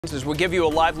As we give you a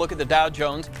live look at the Dow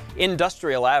Jones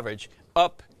Industrial Average,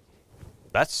 up,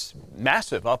 that's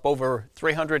massive, up over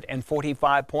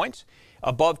 345 points,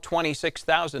 above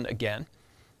 26,000 again.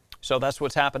 So that's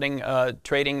what's happening.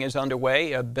 Trading is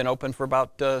underway, been open for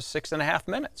about 6.5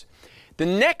 minutes. The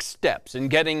next steps in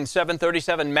getting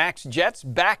 737 MAX jets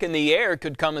back in the air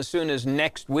could come as soon as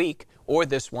next week or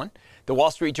this one. The Wall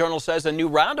Street Journal says a new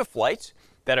round of flights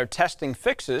that are testing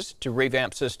fixes to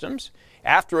revamp systems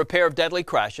after a pair of deadly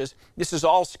crashes. This is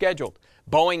all scheduled.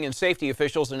 Boeing and safety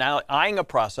officials are now eyeing a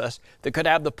process that could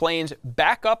have the planes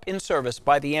back up in service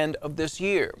by the end of this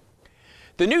year.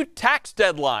 The new tax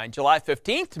deadline, July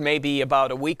 15th, may be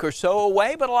about a week or so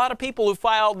away, but a lot of people who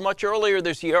filed much earlier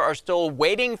this year are still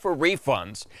waiting for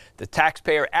refunds. The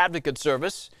Taxpayer Advocate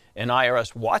Service, an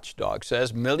IRS watchdog,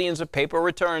 says millions of paper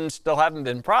returns still haven't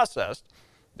been processed.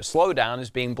 The slowdown is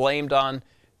being blamed on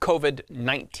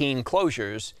COVID-19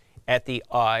 closures at the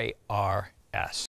IRS.